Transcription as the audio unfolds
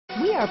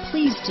We are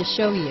pleased to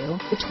show you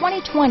the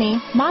 2020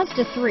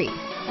 Mazda 3.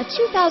 A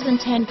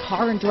 2010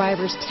 Car and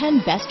Driver's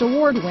 10 Best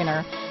Award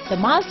winner, the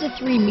Mazda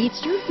 3 meets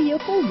your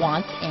vehicle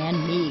wants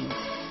and needs.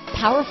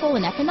 Powerful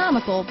and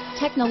economical,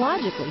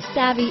 technologically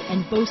savvy,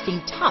 and boasting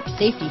top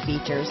safety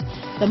features,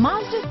 the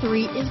Mazda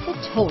 3 is the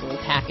total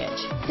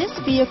package. This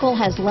vehicle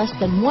has less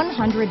than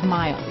 100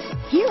 miles.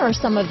 Here are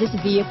some of this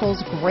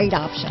vehicle's great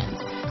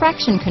options: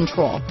 traction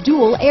control,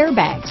 dual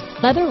airbags,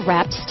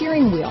 leather-wrapped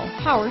steering wheel,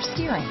 power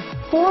steering,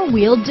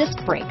 four-wheel disc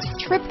brakes,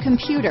 trip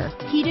computer,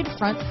 heated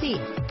front seat,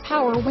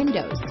 power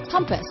windows,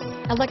 compass,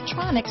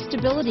 electronic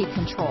stability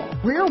control,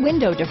 rear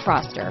window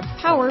defroster,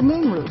 power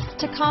moonroof,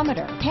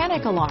 tachometer,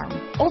 panic alarm,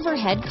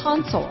 overhead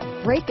console,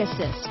 brake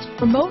assist,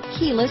 remote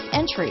keyless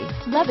entry,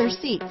 leather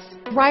seats,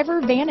 driver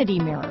vanity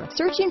mirror.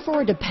 Searching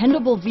for a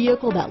dependable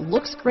vehicle that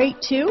looks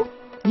great too?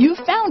 You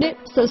found it,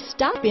 so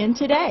stop in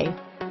today.